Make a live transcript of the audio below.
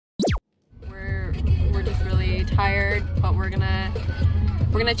tired, but we're gonna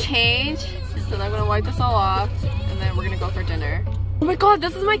change. So I'm gonna wipe this all off, and then we're gonna go for dinner. Oh my god,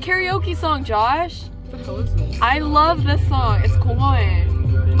 this is my karaoke song, Josh. What the hell is this? I love this song. It's Kawaii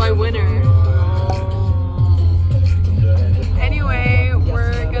by Winner. Anyway,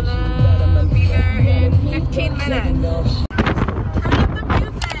 we're gonna be there in 15 minutes. Turn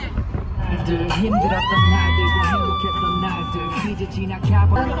up the music.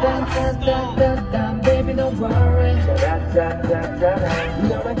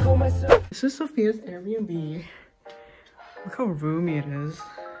 This is Sophia's Airbnb. Look how roomy it is.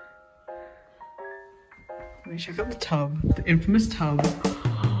 Let me check out the tub. The infamous tub.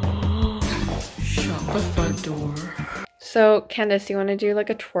 Shut the front door. So, Candace, you want to do like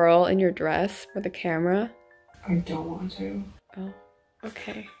a twirl in your dress for the camera? I don't want to. Oh,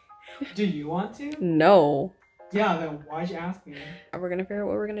 okay. Do you want to? No. Yeah, then why'd you ask me? We're gonna figure out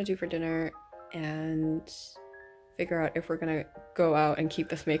what we're gonna do for dinner and figure out if we're gonna go out and keep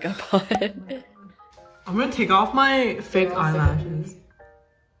this makeup on. I'm gonna take off my fake eyelashes.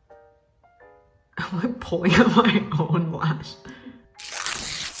 I'm like pulling out my own lash.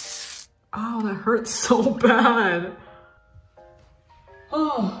 Oh, that hurts so bad.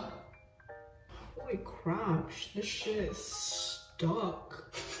 Oh. Holy crap, this shit is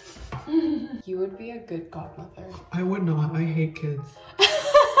stuck. You would be a good godmother. I would not, I hate kids.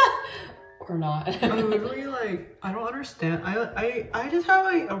 Or not. I'm literally like, I don't understand. I just have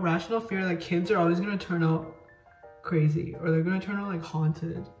like a rational fear that kids are always gonna turn out crazy or they're gonna turn out like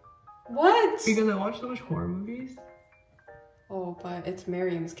haunted. What? Because I watch so much horror movies. Oh, but it's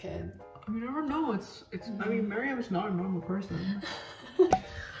Miriam's kid. I mean, I don't know. I mean, Miriam is not a normal person.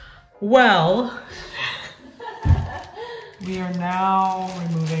 Well, we are now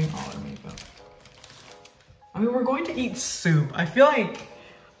removing all our makeup. I mean, we're going to eat soup. I feel like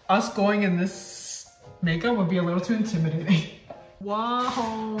us going in this makeup would be a little too intimidating.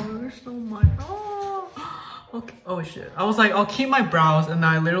 Wow, there's so much. Oh, okay. Oh shit. I was like, I'll keep my brows, and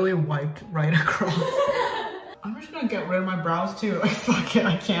I literally wiped right across. I'm just gonna get rid of my brows too. Like, fuck it,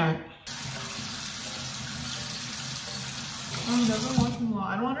 I can't. Oh, never watched Mulan.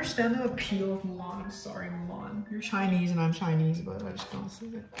 I don't understand the appeal of Mulan. I'm sorry, Mulan. You're Chinese and I'm Chinese, but I just don't see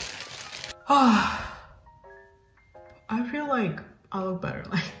it. Ah, I feel like I look better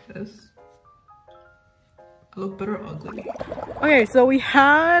like this. I look better ugly. Okay, so we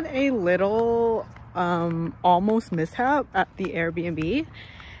had a little almost mishap at the Airbnb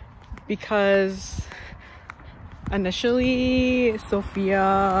because initially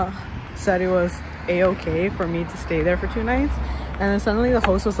Sophia said it was a-okay for me to stay there for 2 nights, and then suddenly the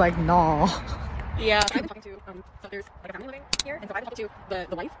host was like, no. Yeah, I've been talking to, so there's like a family living here, and so I've been talking to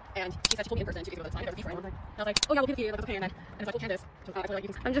the wife, and she said she told me in person, she could go to the time, there was a key for anyone. And I was like, oh yeah, we'll give it to you, like, okay, and so I told Candace, so I told her, like, you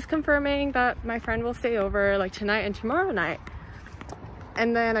can... I'm just confirming that my friend will stay over, like, tonight and tomorrow night.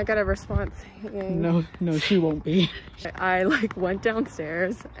 And then I got a response saying... No, she won't be. I, like, went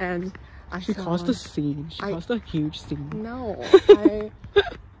downstairs, and She caused a scene. She caused a huge scene. No,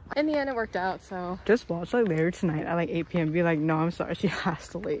 in the end it worked out, so... Just watch like later tonight at like 8 p.m. Be like, no, I'm sorry, she has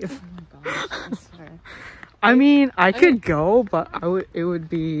to leave. Oh my gosh, I swear. I mean, I could go, but it would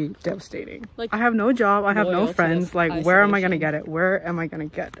be devastating. Like, I have no job, I have no friends. Like, where am I gonna get it? Where am I gonna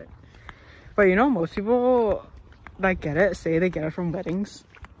get it? But you know, most people that get it say they get it from weddings.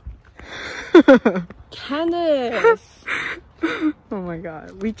 Candace! Oh my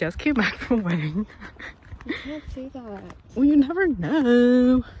god, we just came back from a wedding. You can't say that. Well, you never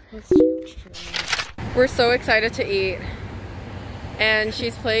know. That's true. We're so excited to eat, and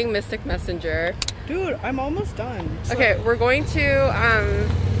she's playing Mystic Messenger. Dude, I'm almost done. So okay, we're going to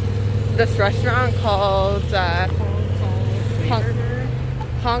this restaurant called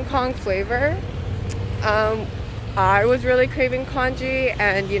Hong Kong Flavor. I was really craving congee,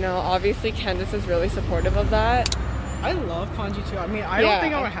 and you know, obviously Candace is really supportive of that. I love congee too. I mean, I don't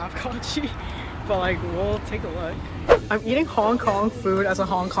think I would have congee, but like, we'll take a look. I'm eating Hong Kong food as a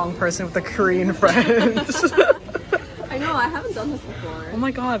Hong Kong person with a Korean friends. I know, I haven't done this before. Oh my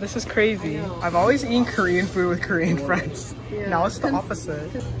god, this is crazy. I've always eaten Korean food with Korean friends. Yeah. Now it's the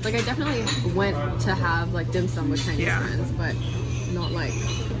opposite. Like, I definitely went to have like dim sum with Chinese friends, but not like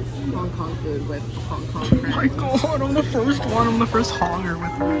Hong Kong food with Hong Kong friends. Oh my god, I'm the first one. I'm the first Honger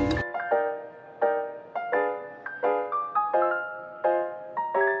with her.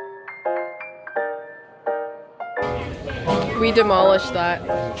 We demolished that.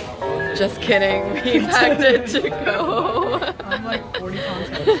 Just kidding. We packed it to go. I'm like 40 pounds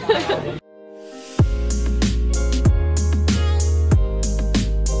heavy.